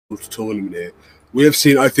tournament here, we have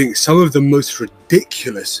seen, I think, some of the most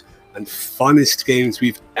ridiculous and funnest games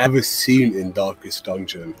we've ever seen in Darkest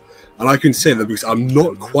Dungeon. And I can say that because I'm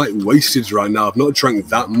not quite wasted right now. I've not drank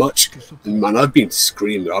that much. And man, I've been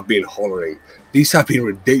screaming, I've been hollering. These have been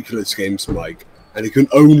ridiculous games, Mike. And it can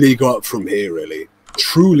only go up from here, really.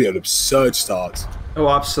 Truly an absurd start. Oh,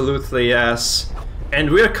 absolutely, yes. And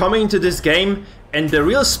we're coming to this game, and the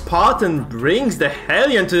real Spartan brings the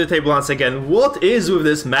Hellion to the table once again. What is with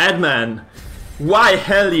this madman? Why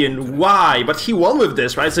Hellion? Why? But he won with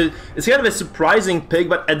this, right? So it's kind of a surprising pick,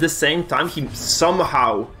 but at the same time, he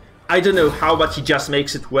somehow, I don't know how, but he just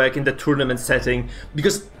makes it work in the tournament setting.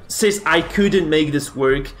 Because sis, I couldn't make this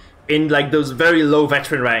work in like those very low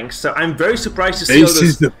veteran ranks. So I'm very surprised to see all this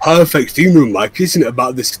is the perfect theme room, Mike, isn't it,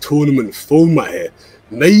 about this tournament format here?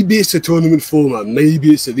 Maybe it's a tournament format,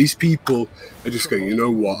 maybe it's that these people are just going, you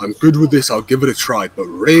know what, I'm good with this, I'll give it a try. But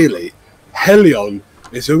really, Hellion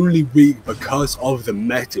is only weak because of the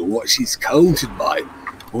meta, what she's countered by.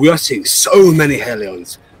 We are seeing so many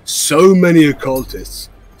Hellions, so many occultists,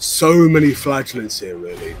 so many flagellants here,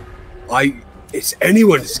 really. It's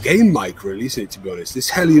anyone's game, Mike, really, isn't it, to be honest? This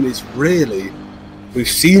Hellion is really, we've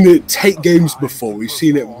seen it take games before, we've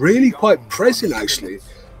seen it really quite present, actually.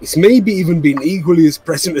 It's maybe even been equally as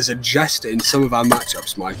present as a Jester in some of our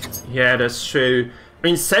matchups, Mike. Yeah, that's true. I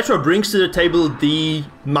mean, Settra brings to the table the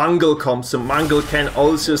Mongol comp, so Mongol can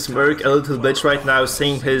also smirk a little bit right now,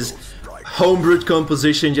 seeing his homebrewed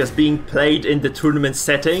composition just being played in the tournament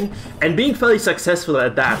setting, and being fairly successful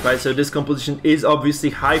at that, right? So this composition is obviously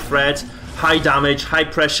high threat, high damage, high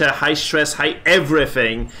pressure, high stress, high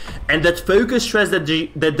everything, and that focus stress that the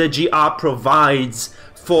GR provides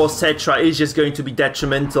for Settra is just going to be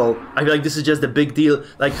detrimental. I feel like this is just a big deal.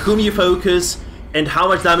 Like, whom you focus and how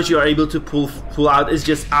much damage you are able to pull out is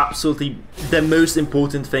just absolutely the most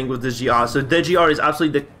important thing with the GR. So the GR is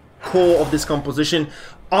absolutely the core of this composition.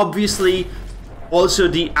 Obviously, also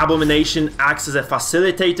the Abomination acts as a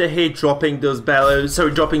facilitator here, dropping those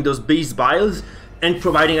Beast Biles and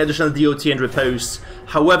providing additional DOT and repose.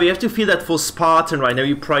 However, you have to feel that for Spartan right now,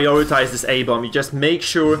 you prioritize this A-bomb. You just make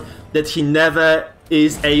sure that he never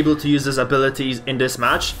is able to use his abilities in this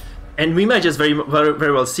match. And we might just very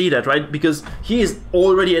well see that, right? Because he is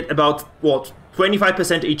already at about, what,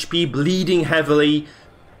 25% HP, bleeding heavily,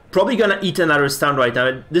 probably gonna eat another stun right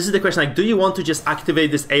now. This is the question, like, do you want to just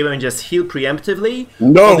activate this A-bomb and just heal preemptively?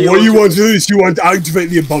 No, what you want to do is you want to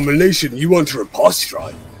activate the Abomination. You want to riposte,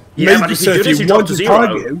 right? Yeah, but if you do this, you drop to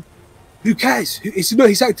zero. Him, who cares? No,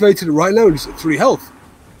 he's activated it right now and he's at 3 health.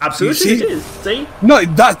 Absolutely, it is. See? No,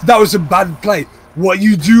 that was a bad play. What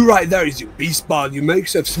you do right there is you Beast Bile, you make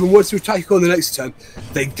sure if someone wants to attack on the next turn,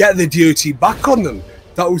 they get the DOT back on them.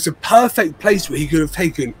 That was a perfect place where he could have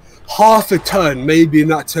taken half a turn, maybe in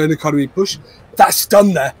that turn economy push. That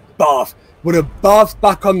stun there, bath. Would have bathed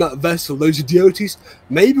back on that vessel, those DOTs,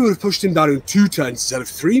 maybe would have pushed him down in 2 turns instead of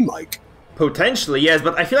 3, Mike. Potentially, yes,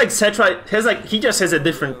 but I feel like Settra has he just has a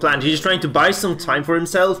different plan. He's just trying to buy some time for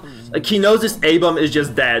himself. Like, he knows this A-bomb is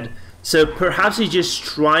just dead. So perhaps he's just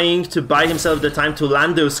trying to buy himself the time to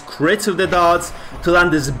land those crits with the darts, to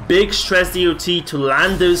land this big stress DOT, to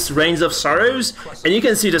land those Rains of Sorrows. And you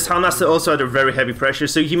can see this Handmaster also under very heavy pressure,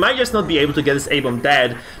 so he might just not be able to get this A-bomb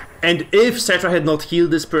dead. And if Settra had not healed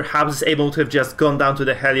this, perhaps this A-bomb would have just gone down to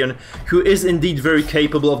the Hellion, who is indeed very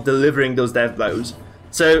capable of delivering those death blows.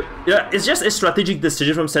 So, yeah, it's just a strategic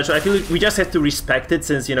decision from Settra. I feel like we just have to respect it,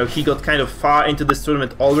 since, you know, he got kind of far into this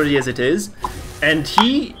tournament already as it is. And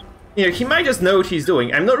he might just know what he's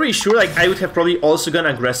doing. I'm not really sure, like, I would have probably also gone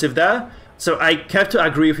aggressive there. So I have to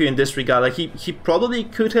agree with you in this regard. Like, he probably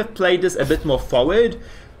could have played this a bit more forward.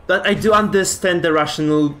 But I do understand the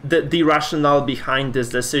rationale behind this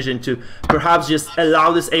decision to perhaps just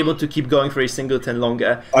allow this A-bomb to keep going for a single turn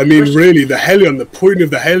longer. I mean, really, the Hellion, the point of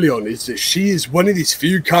the Hellion is that she is one of these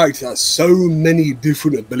few characters that has so many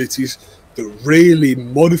different abilities that really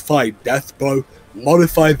modify Death Blow,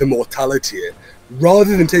 modify the mortality here.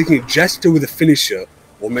 Rather than taking a Jester with a finisher,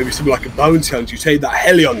 or maybe something like a Bounty Hunter, you take that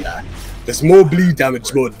Hellion there. There's more bleed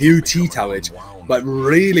damage, more DOT damage, but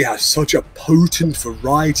really has such a potent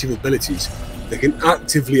variety of abilities that can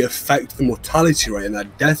actively affect the mortality rate and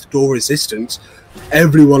that death door resistance of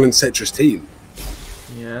everyone in Settra's team.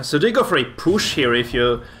 Yeah, so do you go for a push here if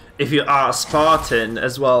you are Spartan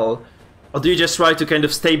as well? Or do you just try to kind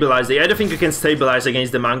of stabilize it? I don't think you can stabilize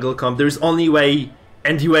against the Mongol comp. There's only way,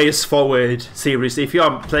 and the way is forward, seriously. If you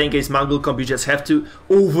are playing against Mongol comp, you just have to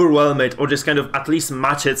overwhelm it or just kind of at least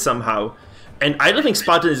match it somehow. And I don't think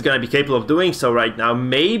Spartan is going to be capable of doing so right now.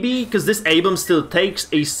 Maybe because this A-bomb still takes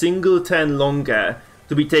a single turn longer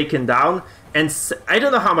to be taken down. And I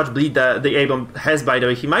don't know how much bleed the A-bomb has, by the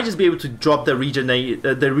way. He might just be able to drop the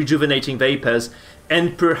rejuvenating vapors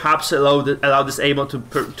and perhaps allow this A-bomb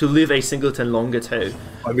to live a singleton longer too.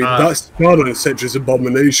 I mean, that's not on Settra's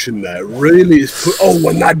abomination there. Really is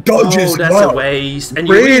when that dodges, that's a waste. And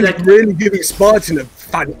really giving Spartan a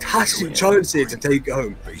fantastic chance here to take it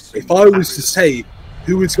home. If I was to say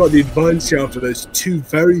who has got the advantage here after those two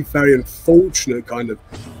very, very unfortunate kind of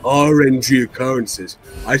RNG occurrences,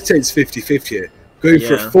 I'd say it's 50-50 here. Going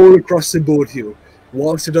for a fall across the board heal,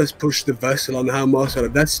 whilst it does push the vessel on the Hamas out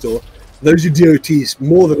of that store, those are DOTs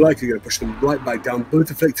more than likely going to push them right back down, both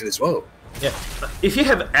afflicted as well. Yeah, if you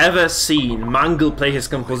have ever seen Mangle play his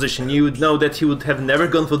composition, you would know that he would have never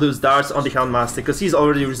gone for those darts on the Houndmaster, because he's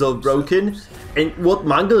already resolved broken. And what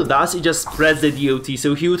Mangle does, he just spreads the DOT,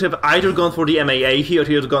 so he would have either gone for the MAA here, or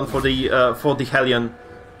he would have gone for the Hellion.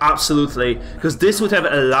 Absolutely, because this would have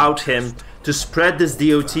allowed him to spread this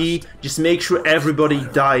DOT, just make sure everybody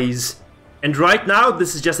dies. And right now,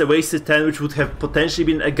 this is just a wasted 10, which would have potentially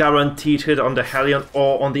been a guaranteed hit on the Hellion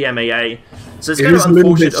or on the MAA. So it's kind of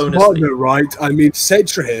unfortunate, honestly. Right? I mean,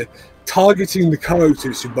 Settra here, targeting the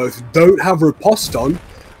characters who both don't have riposte on,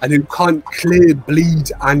 and who can't clear bleed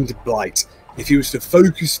and blight. If he was to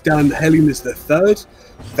focus down the Hellion as the third,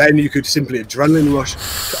 then you could simply adrenaline rush.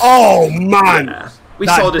 Oh, man! Yeah. We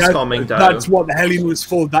saw this coming, though. That's what the Hellion was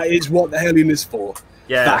for. That is what the Hellion is for.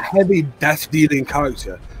 Yeah. That heavy death-dealing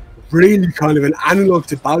character. Really kind of an analog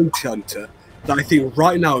to Bounty Hunter that I think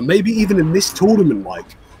right now, maybe even in this tournament,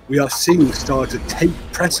 Mike, we are seeing start to take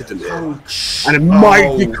precedent here. And it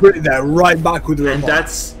might be crit there, right back with the And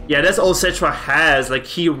that's all Settra has. Like,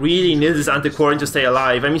 he really needs this anti-quarantine to stay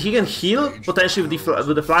alive. I mean, he can heal potentially with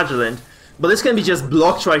the Flagellant, but this can be just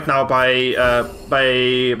blocked right now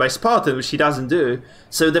by Spartan, which he doesn't do.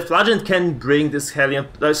 So the Flagellant can bring this Hellion,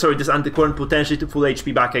 this anti-quarantine potentially to full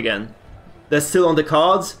HP back again. That's still on the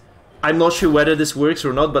cards. I'm not sure whether this works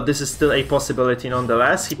or not, but this is still a possibility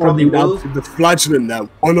nonetheless. He probably will. The Flagellant now,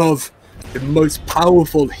 one of the most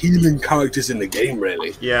powerful healing characters in the game,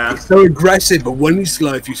 really. Yeah. He's so aggressive, but when he's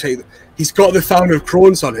slow, if you say that he's got the Crown of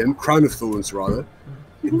Thorns on him, Crown of Thorns rather,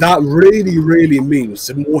 that really, really means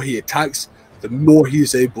the more he attacks, the more he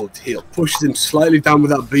is able to heal. Pushes him slightly down with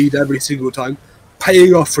that bleed every single time,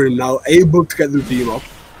 paying off for him now, able to get the beam up.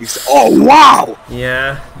 Oh, wow!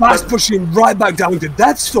 Yeah. That's pushing right back down to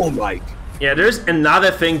Deathstorm, like. Yeah, there's another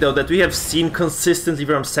thing, though, that we have seen consistently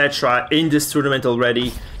from Settra in this tournament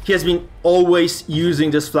already. He has been always using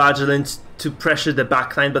this Flagellant to pressure the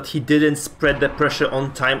backline, but he didn't spread the pressure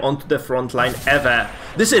on time onto the front line ever.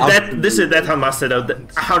 This is that Houndmaster, though,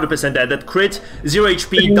 100% dead. That crit, 0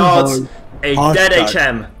 HP, darts, a dead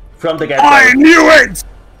HM from the get-go. I knew it!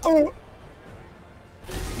 Oh.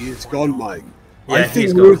 He's gone, Mike. Yeah, I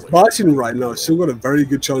think Lewis Barton right now still got a very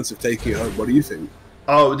good chance of taking it home. What do you think?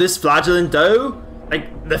 Oh, this Flagellant though,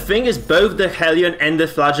 like, the thing is, both the Hellion and the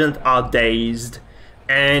Flagellant are dazed.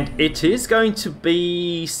 And it is going to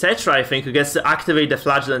be Settra, I think, who gets to activate the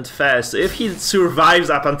Flagellant first. So if he survives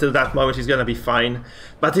up until that moment, he's going to be fine.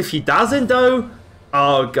 But if he doesn't though,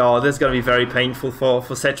 oh god, that's going to be very painful for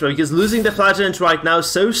Settra, because losing the Flagellant right now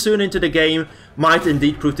so soon into the game might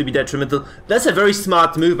indeed prove to be detrimental. That's a very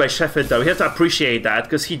smart move by Shepard, though. You have to appreciate that,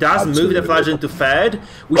 because he does move the Flagellant to third,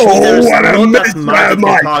 which means there's not that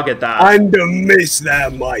much to target that. And a miss there,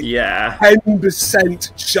 Mike. Yeah.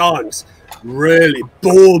 10% chance. Really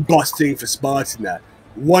ball-busting for Spartan there.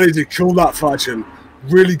 Wanted to kill that Flagellant,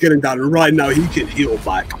 really getting down. Right now, he can heal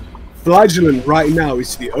back. Flagellant right now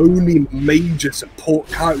is the only major support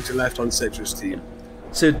character left on Settra's team.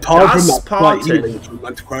 So does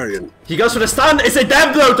Spartan. He goes for the stun. It's a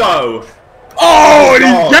death blow though. Oh,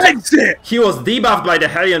 he gets it. He was debuffed by the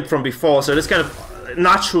Hellion from before, so it's kind of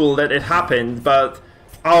natural that it happened. But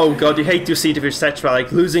oh god, you hate to see it if you're Settra,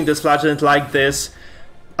 like losing this Flagellant like this.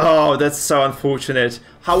 Oh, that's so unfortunate.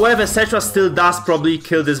 However, Settra still does probably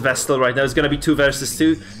kill this Vestal right now. It's going to be 2 versus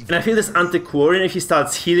 2. And I feel this Antiquarian, if he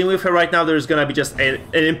starts healing with her right now, there's going to be just an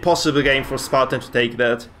impossible game for Spartan to take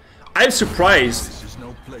that. I'm surprised.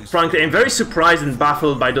 Frankly, I'm very surprised and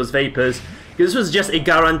baffled by those Vapors. Because this was just a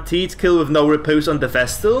guaranteed kill with no repose on the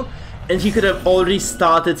Vestal. And he could have already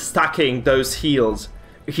started stacking those heals.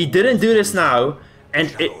 If he didn't do this now,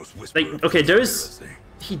 and it... like, okay, there is...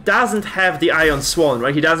 he doesn't have the Iron Swan,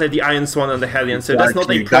 right? He doesn't have the Iron Swan on the Hellion, so that's not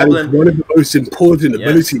a problem. That is one of the most important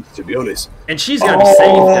abilities, to be honest. And she's going to be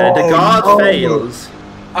saved there. The guard fails.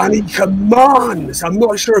 And he commands. I'm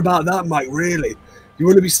not sure about that, Mike, really. You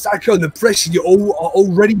want to be stacking on the pressure. You're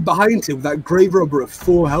already behind him with that Grave Robber of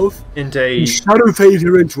 4 health. Indeed. And Shadow Fade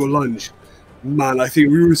her into a lunge. Man, I think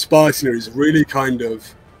Ruru Spartan is really kind of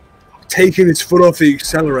taking his foot off the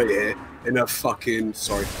accelerator here. in a fucking,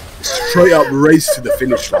 straight up race to the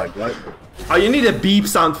finish line, right? Oh, you need a beep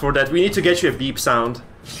sound for that. We need to get you a beep sound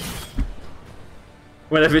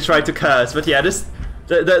whenever we try to curse. But yeah,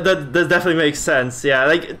 that definitely makes sense. Yeah,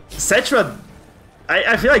 like Settra,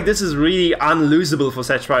 I feel like this is really unlosable for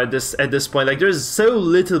Settra at this point. Like there's so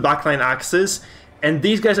little backline access, and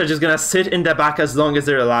these guys are just gonna sit in the back as long as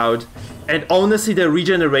they're allowed. And honestly, the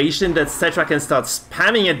regeneration that Settra can start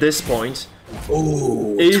spamming at this point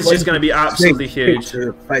is just gonna be absolutely huge. To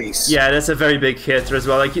the face. Yeah, that's a very big hit as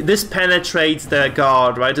well. Like this penetrates the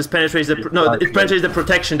guard, right? This penetrates the it penetrates the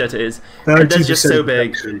protection that is, and that's just so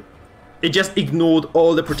big. It just ignored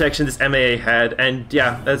all the protection this MAA had, and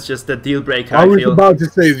yeah, that's just the deal breaker. I was about to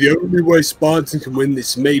say the only way Spartan can win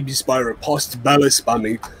this maybe is by riposte Bella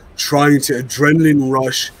spamming, trying to adrenaline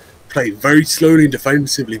rush, play very slowly and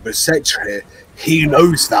defensively. But Settra here, he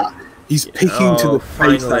knows that. He's picking to the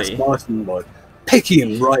face that Spartan boy, picking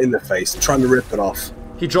him right in the face, trying to rip it off.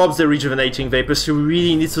 He drops the rejuvenating vapor, so he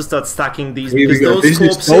really needs to start stacking these. Here because those this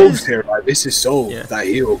corpses, is solved here, right? This is solved. Yeah. That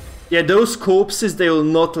heal. Yeah, those corpses, they will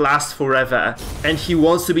not last forever. And he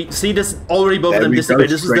wants to be... See, this already both of them dissipate.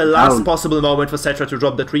 This is the last possible moment for Settra to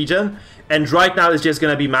drop that regen. And right now it's just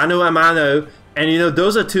going to be mano a mano. And you know,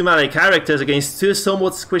 those are two melee characters against two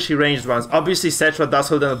somewhat squishy ranged ones. Obviously, Settra does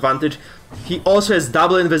hold an advantage. He also has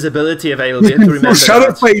double invisibility available. You have to remember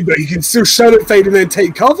shadow fade, but you can still shadow fade and then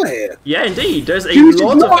take cover here. Yeah, indeed. There's a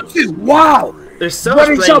lot of... Wow! There's so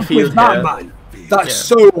much playing field here. Man. That's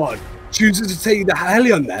so odd. Chooses to take the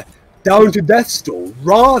Hellion there down to Death Stall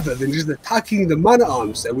rather than just attacking the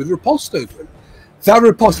man-at-arms there with riposte open. That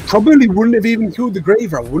riposte probably wouldn't have even killed the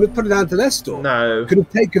Graveyard, wouldn't have put it down to Death Stall. No. Could have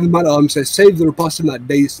taken the man-at-arms there, saved the riposte in that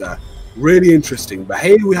daze there. Really interesting. But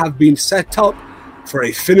here we have been set up for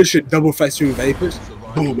a finish at double festering vapors.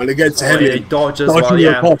 Boom, and it gets heavy. Dodge as well,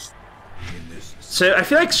 yeah. So I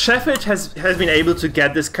feel like Shepard has been able to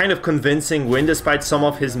get this kind of convincing win despite some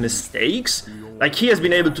of his mistakes. Like, he has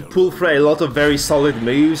been able to pull through a lot of very solid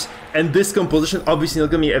moves, and this composition obviously not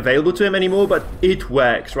going to be available to him anymore, but it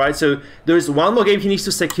works, right? So there's one more game he needs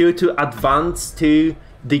to secure to advance to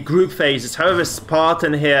the group phases. However,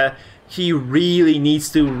 Spartan here, he really needs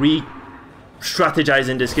to re-strategize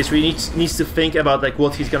in this case. He needs to think about like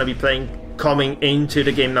what he's going to be playing coming into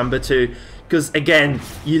the game number 2. Because again,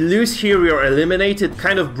 you lose here, you're eliminated.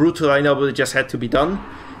 Kind of brutal, I know, but it just had to be done.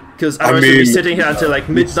 Because otherwise we'll be sitting here until like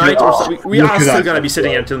midnight or so. We are still going to be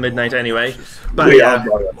sitting here until midnight anyway. But yeah,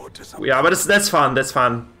 we are. But that's fun, that's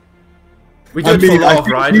fun. We do it for love,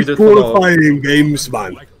 right? We do it for love. Qualifying games,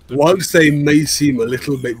 man, whilst they may seem a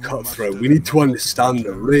little bit cutthroat, we need to understand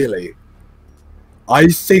that, really. I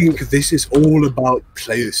think this is all about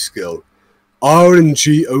player skill.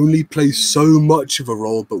 RNG only plays so much of a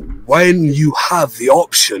role, but when you have the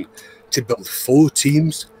option to build 4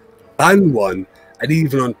 teams, ban 1, and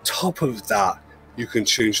even on top of that, you can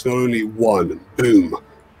change not only 1, boom,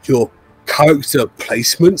 your character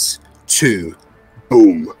placements, 2,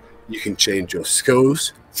 boom, you can change your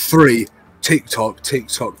skills, 3, TikTok,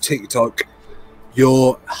 TikTok, TikTok,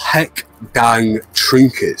 your heck dang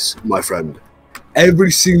trinkets, my friend.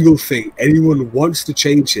 Every single thing anyone wants to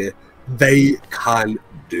change here, they can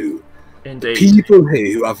do. Indeed. People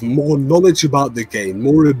here who have more knowledge about the game,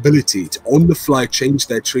 more ability to on the fly change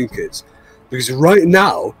their trinkets, because right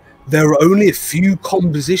now there are only a few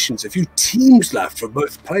compositions, a few teams left for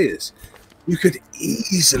both players. You could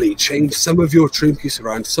easily change some of your trinkets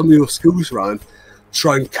around, some of your skills around,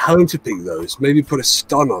 try and counterpick those, maybe put a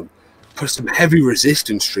stun on, put some heavy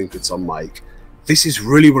resistance trinkets on Mike. This is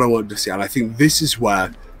really what I want to see, and I think this is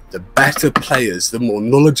where the better players, the more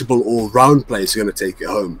knowledgeable all-round players are going to take it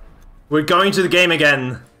home. We're going to the game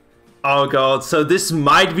again. Oh god, so this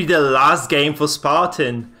might be the last game for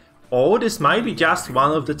Spartan. Or this might be just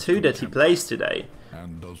one of the 2 that he plays today.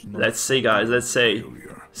 Let's see, guys, let's see.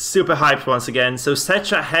 Super hyped once again. So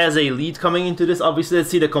Settra has a lead coming into this. Obviously, let's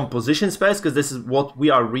see the compositions first, because this is what we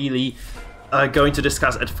are really going to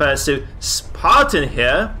discuss at first. So Spartan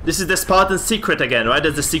here, this is the Spartan secret again, right?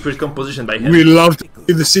 That's the secret composition by him. We love to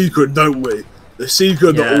see the secret, don't we? The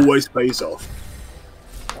secret that always pays off.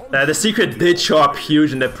 The secret did show up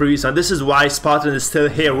huge in the previous one. This is why Spartan is still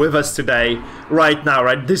here with us today, right now,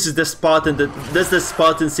 right? This is the Spartan, this is the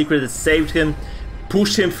Spartan secret that saved him,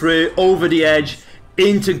 pushed him through, over the edge,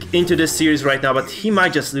 into this series right now, but he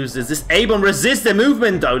might just lose this. This A-bomb resists the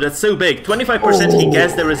movement though, that's so big. 25% he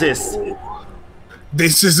gets the resist.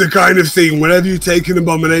 This is the kind of thing, whenever you take an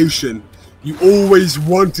abomination, you always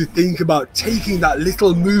want to think about taking that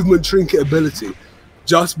little movement trinket ability,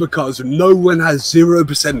 just because no one has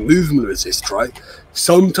 0% movement resist, right?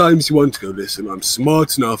 Sometimes you want to go, listen, I'm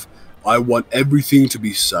smart enough, I want everything to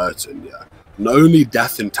be certain, yeah. Not only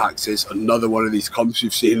death and taxes, another one of these comps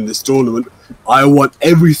you've seen in this tournament, I want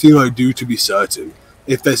everything I do to be certain.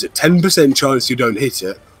 If there's a 10% chance you don't hit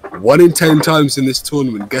it, 1 in 10 times in this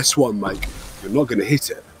tournament, guess what, Mike? You're not going to hit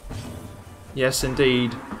it. Yes,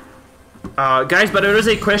 indeed. Guys, but there is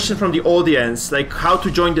a question from the audience, like how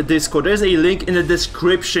to join the Discord. There's a link in the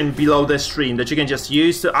description below the stream that you can just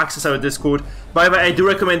use to access our Discord. By the way, I do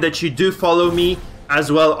recommend that you do follow me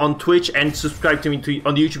as well on Twitch and subscribe to me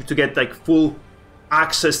on YouTube to get like full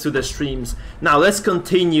access to the streams. Now let's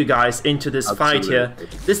continue, guys, into this fight here.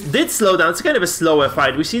 This did slow down. It's kind of a slower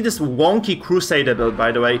fight. We see this wonky Crusader build,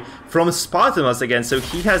 by the way, from Spartan once again. So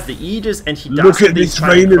he has the Aegis and he does. Look at this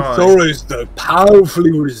Rain of Sorrows, though,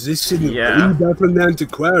 powerfully resisting the bleed from the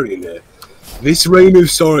Antiquarian here. This Rain of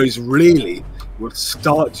Sorrows really would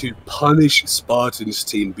start to punish Spartan's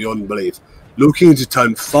team beyond belief. Looking to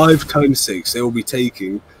turn 5, turn 6, they will be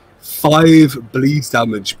taking 5 bleeds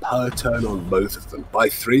damage per turn on both of them. By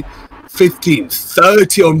 3, 15,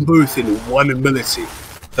 30 on both in 1 ability.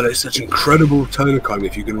 That is such incredible turn time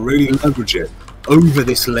if you can really leverage it over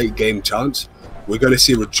this late game chance. We're going to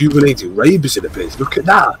see rejuvenating Ravers, it appears. Look at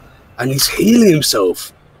that. And he's healing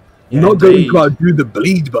himself. Not going to go out do the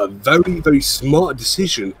bleed, but a very, very smart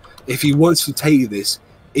decision if he wants to take this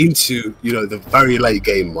into, you know, the very late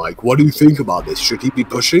game, Mike. What do you think about this? Should he be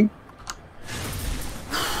pushing?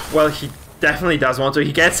 Well, he definitely does want to.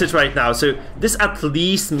 He gets it right now. So this at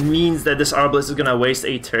least means that this Arbalest is going to waste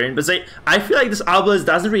a turn. But I feel like this Arbalest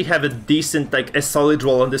doesn't really have a decent, like, a solid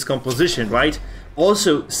role on this composition, right?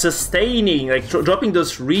 Also, sustaining, like, dropping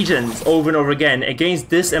those regions over and over again against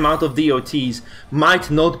this amount of DOTs might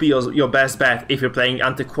not be your best bet if you're playing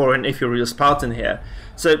Antiquarian, if you're real Spartan here.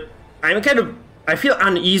 So I feel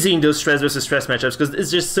uneasy in those stress versus stress matchups because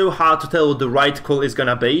it's just so hard to tell what the right call is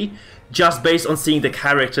gonna be just based on seeing the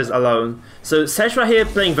characters alone. So Settra here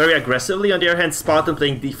playing very aggressively, on the other hand Spartan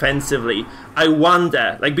playing defensively. I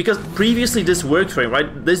wonder, like, because previously this worked for him,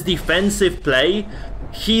 right? This defensive play,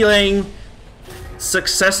 healing,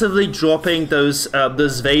 successively dropping those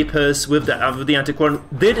vapors with the Antiquarian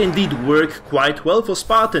did indeed work quite well for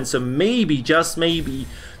Spartan. So maybe, just maybe,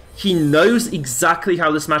 he knows exactly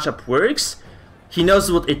how this matchup works. He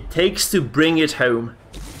knows what it takes to bring it home.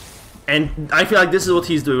 And I feel like this is what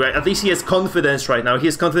he's doing, right? At least he has confidence right now. He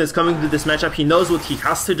has confidence coming into this matchup. He knows what he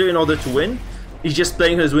has to do in order to win. He's just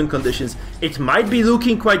playing his win conditions. It might be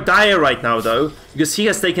looking quite dire right now, though, because he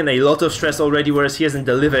has taken a lot of stress already, whereas he hasn't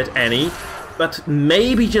delivered any. But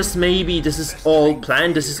maybe, just maybe, this is all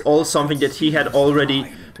planned. This is all something that he had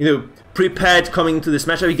already, you know, prepared coming into this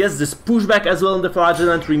matchup. He gets this pushback as well in the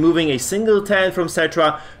Flagellant, removing a single 10 from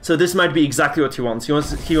Settra. So this might be exactly what he wants. He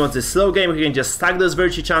wants a slow game. He can just stack those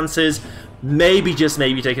virtue chances. Maybe, just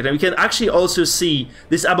maybe, take it. And we can actually also see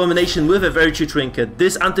this Abomination with a virtue trinket,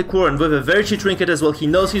 this Antiquarian with a virtue trinket as well. He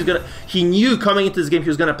knows he knew coming into this game he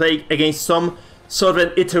was gonna play against some sort of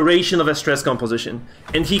an iteration of a stress composition,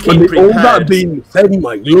 and he came prepared. All that being said,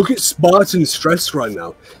 Mike, look at Spartan's stress right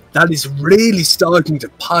now. That is really starting to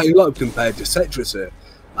pile up compared to Settra's here.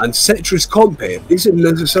 And Settra's comp here isn't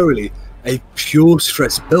necessarily a pure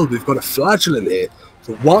stress build. We've got a Flagellant here,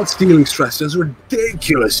 so whilst dealing stress, does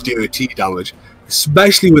ridiculous DOT damage,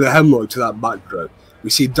 especially with a Hemlock to that back row. We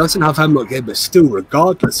see it doesn't have Hemlock here, but still,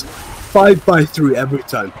 regardless, 5x3 every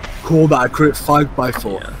time. Call that a crit,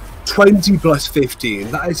 5x4. Yeah. 20 plus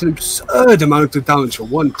 15, that is an absurd amount of damage for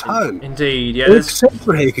one turn. Indeed, yeah. If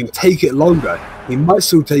Settra here can take it longer, he might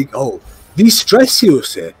still take. Oh, these stress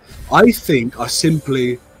heals here, I think, are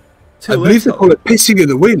simply. I believe they call it pissing in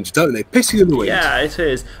the wind, don't they? Pissing in the wind. Yeah, it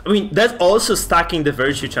is. I mean, that's also stacking the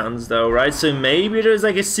virtue chance, though, right? So maybe there's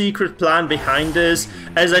like a secret plan behind this.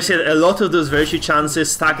 As I said, a lot of those virtue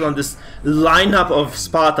chances stacked on this lineup of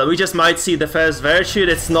Sparta. We just might see the first virtue.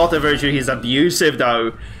 That's not a virtue. He's abusive,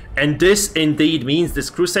 though. And this indeed means this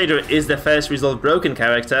Crusader is the first Resolve Broken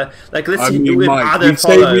character. Like, let's see if other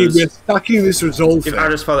follows. We're stacking this Resolve. If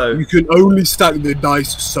others follow, you can only stack the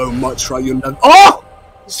dice so much, right? You're never. Oh!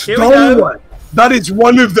 Stolen! That is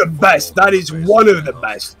one of the best. That is one of the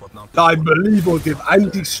best that I believe will give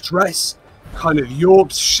anti-stress kind of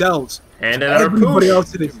York's shells. And everybody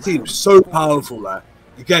else in his team. So powerful there.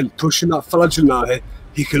 Again, pushing that Flagellant out here.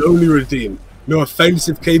 He can only redeem. No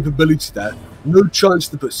offensive capability there. No chance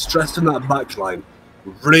to put stress on that backline.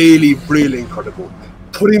 Really, really incredible.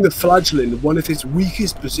 Putting the Flagellant in one of his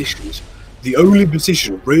weakest positions. The only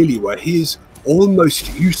position, really, where he is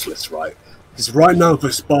almost useless, right? Because right now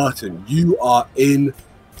for Spartan, you are in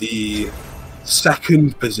the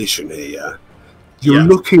second position here. You're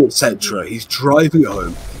looking at Settra. He's driving it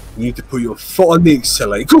home. You need to put your foot on the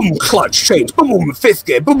accelerator. Boom, clutch, change. Boom, boom, 5th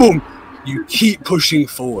gear. Boom, boom. You keep pushing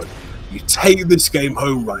forward. You take this game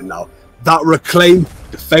home right now. That reclaim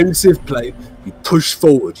defensive play, you push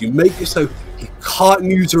forward. You make it so he can't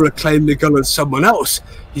use a reclaim to go on someone else.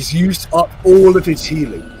 He's used up all of his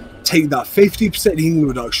healing. Take that 50% healing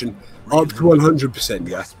reduction up to 100%,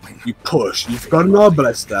 yeah? You push. You've got an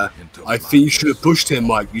arbalest there. I think you should have pushed him,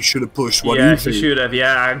 Mike. You should have pushed. What do you think? You should have.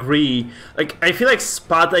 Yeah, I agree. Like, I feel like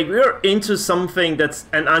Spartan, like, we're into something that's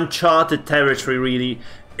an uncharted territory, really.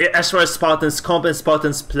 As far as Spartan's comp and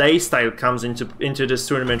Spartan's playstyle comes into this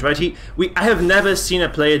tournament, right? I have never seen a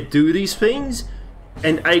player do these things,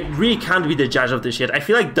 and I really can't be the judge of this yet. I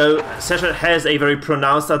feel like, though, Settra has a very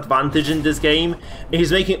pronounced advantage in this game, and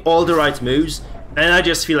he's making all the right moves, and I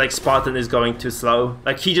just feel like Spartan is going too slow.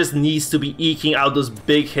 Like, he just needs to be eking out those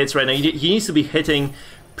big hits right now. He needs to be hitting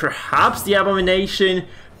perhaps the Abomination,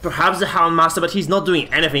 perhaps the Houndmaster, but he's not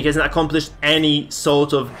doing anything. He hasn't accomplished any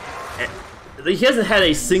sort of... He hasn't had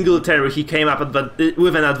a single turn where he came up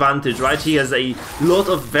with an advantage, right? He has a lot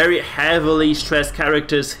of very heavily stressed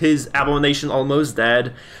characters. His Abomination almost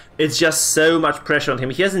dead. It's just so much pressure on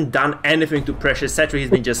him. He hasn't done anything to pressure Settra.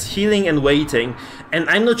 He's been just healing and waiting. And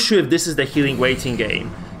I'm not sure if this is the healing waiting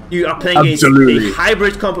game. You are playing against a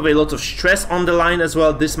hybrid comp with a lot of stress on the line as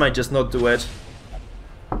well. This might just not do it.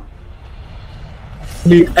 I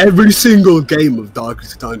mean, every single game of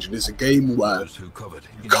Darkest Dungeon is a game where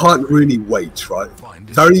you can't really wait, right?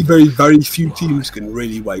 Very, very, very few teams can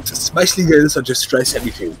really wait, especially against such a stress-heavy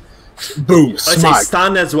team. Boom, smack. It's a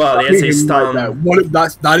stun as well. Yes, a stun. Right,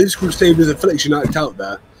 that is Crusader's Affliction act out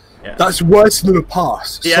there. Yeah. That's worse than a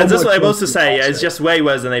pass. Yeah, that's what I was to say. Yeah, it's just way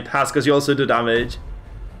worse than a pass because you also do damage.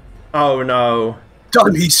 Oh no.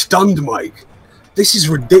 Done. He's stunned, Mike. This is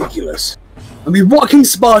ridiculous. I mean, what can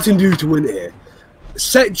Spartan do to win here?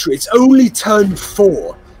 Settra, it's only turn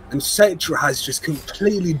 4, and Settra has just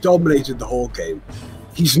completely dominated the whole game.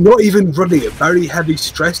 He's not even running a very heavy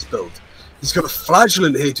stress build. He's got a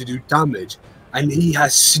Flagellant here to do damage, and he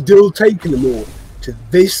has still taken them all to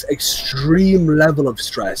this extreme level of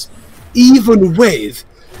stress, even with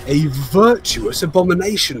a virtuous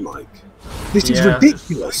Abomination, Mike. This is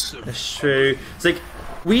ridiculous. That's true. It's like,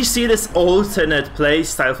 we see this alternate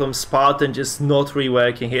playstyle from Spartan just not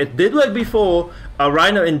reworking here. It did work before.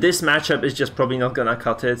 Rhino in this matchup is just probably not gonna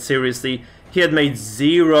cut it. Seriously, he had made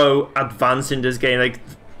 0 advance in this game. Like,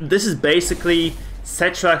 this is basically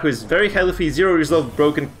Settra, who is very healthy, 0 resolve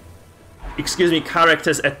broken,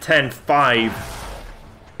 characters at 10-5.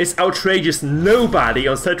 It's outrageous. Nobody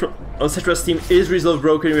on Settra's team is resolve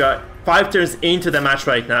broken. We are 5 turns into the match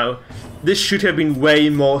right now. This should have been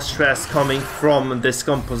way more stress coming from this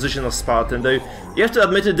composition of Spartan, though. You have to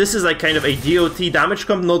admit that this is like kind of a DOT damage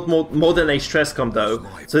comp, not more than a stress comp, though.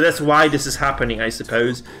 So that's why this is happening, I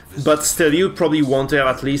suppose. But still, you probably want to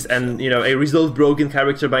have at least a resolve broken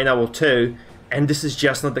character by now or 2, and this is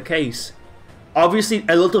just not the case. Obviously,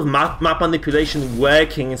 a lot of map manipulation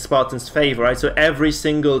working in Spartan's favor, right? So every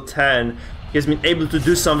single turn, he has been able to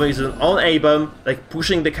do something with his own A-bomb, like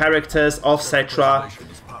pushing the characters off Settra,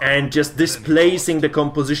 and just displacing the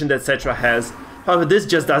composition that Settra has. However, this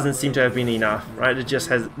just doesn't seem to have been enough, right?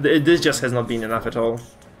 This just has not been enough at all.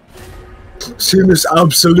 Seeing this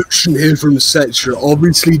absolution here from Settra,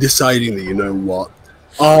 obviously deciding that, you know what,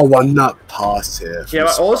 I won that pass here. Yeah,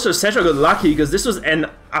 but also Settra got lucky because this was an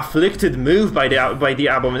afflicted move by the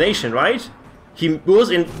Abomination, right? He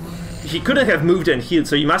couldn't have moved and healed,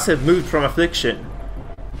 so he must have moved from affliction.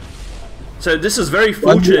 So this is very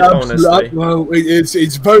fortunate, honestly. Well,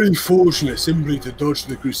 it's very fortunate simply to dodge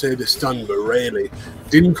the Crusader stun, but really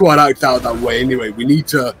didn't quite act out that way anyway. We need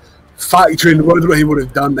to factor in what he would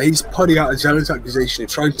have done. He's putting out a jealous accusation,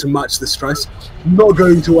 trying to match the stress. Not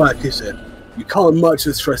going to work, is it? You can't match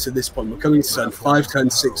the stress at this point. We're coming to turn 5, turn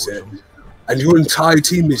 6 here, and your entire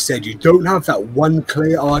team has said you don't have that one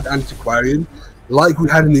clear art antiquarian like we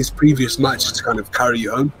had in these previous matches to kind of carry you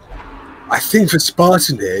home. I think for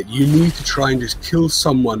Spartan here, you need to try and just kill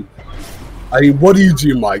someone. I mean, what do you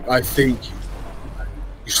do, Mike? I think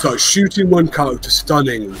you start shooting one character,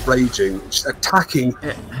 stunning, raging, just attacking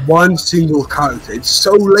one single character. It's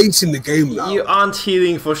so late in the game now. You aren't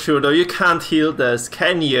healing for sure, though. You can't heal this,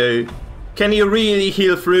 can you? Can you really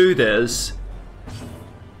heal through this?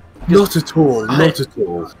 Not at all, not at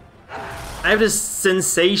all. I have this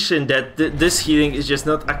sensation that this healing is just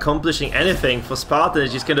not accomplishing anything for Spartan.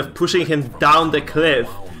 It's just kind of pushing him down the cliff,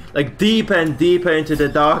 like deeper and deeper into the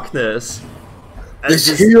darkness. And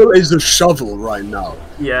this heal is a shovel right now.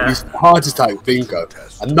 Yeah. He's a heart attack bingo.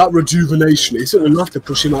 And that rejuvenation isn't enough to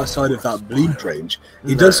push him outside of that bleed range.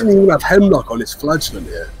 He doesn't even have Hemlock on his Flagellant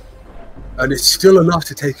here. and it's still enough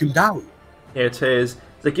to take him down. It is.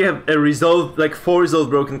 Like you have a resolve, like 4 resolve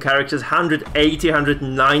broken characters, 180,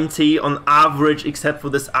 190 on average, except for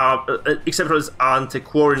this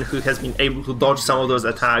Antiquarian who has been able to dodge some of those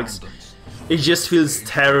attacks. It just feels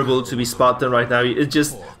terrible to be Spartan right now. It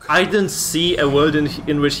just, I don't see a world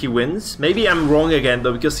in which he wins. Maybe I'm wrong again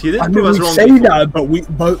though, because he didn't prove us wrong. We say that, but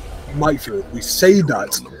Mikefield, we say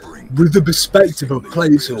that with the perspective of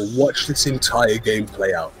players who will watch this entire game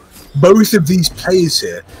play out. Both of these players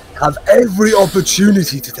here have every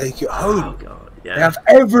opportunity to take it home. Oh God, yeah. They have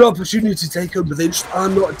every opportunity to take it home, but they just are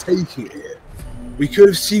not taking it here. We could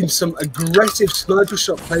have seen some aggressive sniper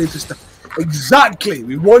shot players and stuff. Exactly,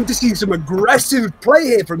 we want to see some aggressive play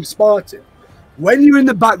here from Spartan. When you're in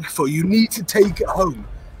the back foot, you need to take it home.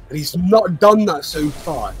 And he's not done that so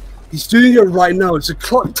far. He's doing it right now. As the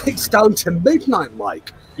clock ticks down to midnight,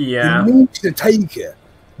 Mike. Yeah. He needs to take it.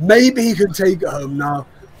 Maybe he can take it home now.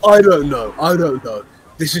 I don't know. I don't know.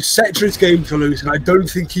 This is Settra's game to lose, and I don't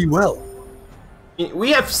think he will.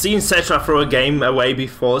 We have seen Settra throw a game away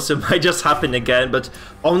before, so it might just happen again, but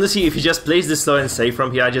honestly, if he just plays this slow and safe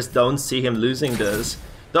from here, I just don't see him losing this.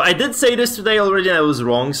 Though I did say this today already and I was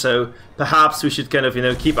wrong, so perhaps we should kind of, you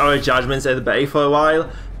know, keep our judgments at bay for a while.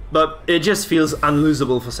 But it just feels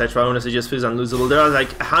unlosable for Settra, honestly, it just feels unlosable. There are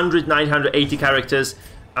like 100, 980 characters.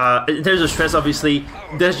 In terms of stress, obviously,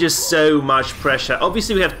 there's just so much pressure.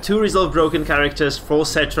 Obviously, we have 2 resolve broken characters for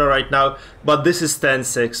Settra right now, but this is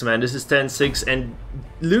 10-6, man. This is 10-6, and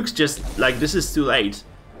Luke's just like, this is too late.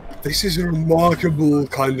 This is a remarkable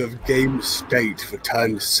kind of game state for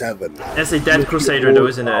turn 7. That's a dead Crusader, though,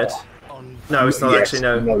 isn't it? No, it's not actually,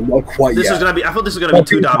 no. No, not quite this yet. Was gonna be, I thought this was going to be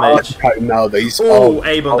 2 damage. Oh,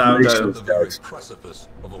 Abel down, though.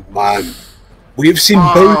 Man. We've seen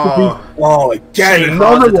both of these. Oh, again,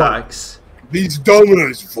 another one. These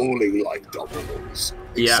dominoes falling like dominoes.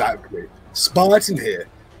 Exactly. Yeah. Spartan here,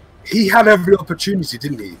 he had every opportunity,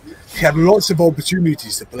 didn't he? He had lots of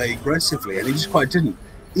opportunities to play aggressively, and he just quite didn't.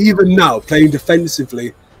 Even now, playing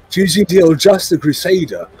defensively, choosing to deal just the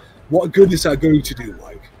Crusader, what good is that going to do,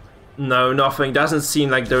 Mike? No, nothing. Doesn't seem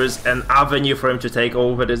like there is an avenue for him to take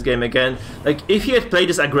over this game again. Like, if he had played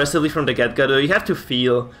this aggressively from the get-go, you have to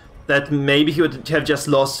feel that maybe he would have just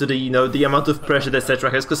lost to the, you know, the amount of pressure that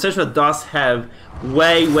Settra has, because Settra does have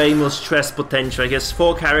way more stress potential. He has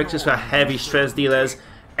 4 characters who are heavy stress dealers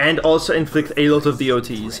and also inflict a lot of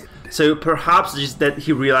DOTs. So perhaps just that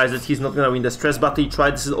he realized that he's not going to win the stress battle. He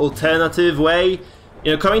tried this alternative way.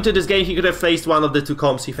 You know, coming to this game, he could have faced one of the 2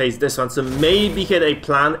 comps. He faced this one, so maybe he had a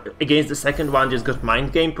plan against the second one, just got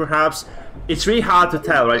mind game perhaps. It's really hard to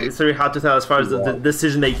tell, right? It's really hard to tell as far as the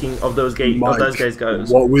decision making of those guys goes.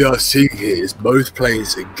 What we are seeing here is both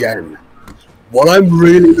players again. What I'm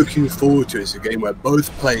really looking forward to is a game where both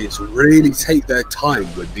players really take their time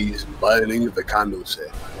with these burning of the candles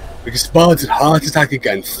here. Because Spartan heart attack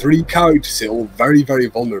again, 3 characters here, all very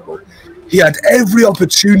vulnerable. He had every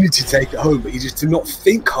opportunity to take it home, but he just did not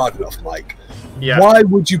think hard enough, Mike. Yeah. Why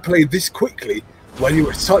would you play this quickly when you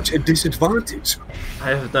were at such a disadvantage?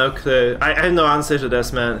 I have no clue. I have no answer to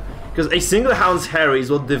this, man. Because a single Hound's Harry is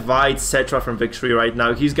what divides Settra from victory right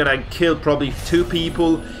now. He's gonna kill probably 2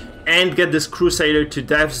 people and get this Crusader to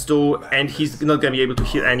death's door, and he's not gonna be able to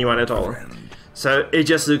heal anyone at all. So it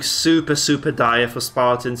just looks super dire for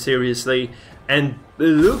Spartan, seriously. And it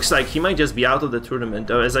looks like he might just be out of the tournament,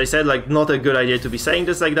 though. As I said, like, not a good idea to be saying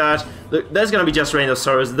this like that. Look, there's gonna be just Reign of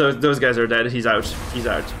Sorrows. Those guys are dead. He's out. He's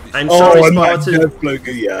out. I'm sorry, Spartan.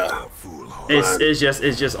 Yeah.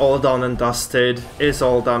 It's just all done and dusted. It's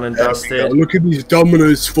all done and dusted. Look at these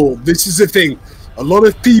dominoes fall. This is the thing. A lot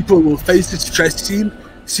of people will face the stress team,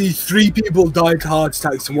 see 3 people die to heart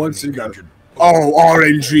attacks, and once they go, oh,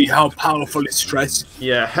 RNG, how powerful is stress?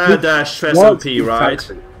 Yeah, her dash stress OP, right?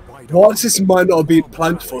 Whilst this might not have been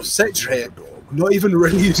planned for, Settra here, not even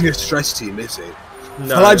really using a stress team, is he?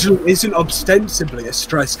 No. Flagellum isn't ostensibly a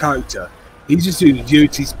stress character. He's just doing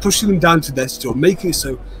duties, pushing them down to their store, making it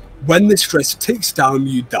so when the stress ticks down,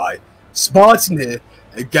 you die. Spartan here,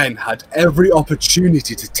 again, had every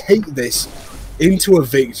opportunity to take this into a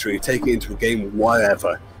victory, take it into a game,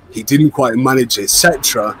 whatever. He didn't quite manage it.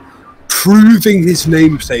 Settra, proving his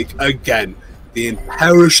namesake again, the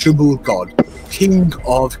imperishable god, King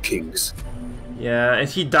of Kings. Yeah, and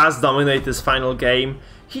he does dominate this final game.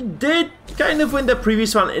 He did kind of win the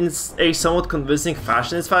previous one in a somewhat convincing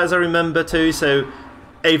fashion, as far as I remember too, so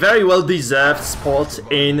a very well-deserved spot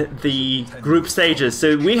in the group stages.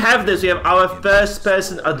 So we have this, we have our first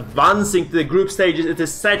person advancing to the group stages. It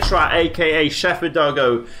is Settra, aka Shepherd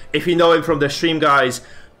Doggo, if you know him from the stream, guys.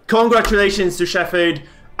 Congratulations to Shepherd.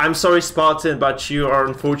 I'm sorry, Spartan, but you are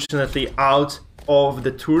unfortunately out of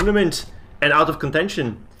the tournament. and out of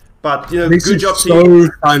contention. But, you know, This good is job, so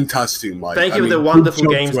team. fantastic, Mike. Thank you I for the mean, wonderful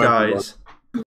good job games, to everyone. guys.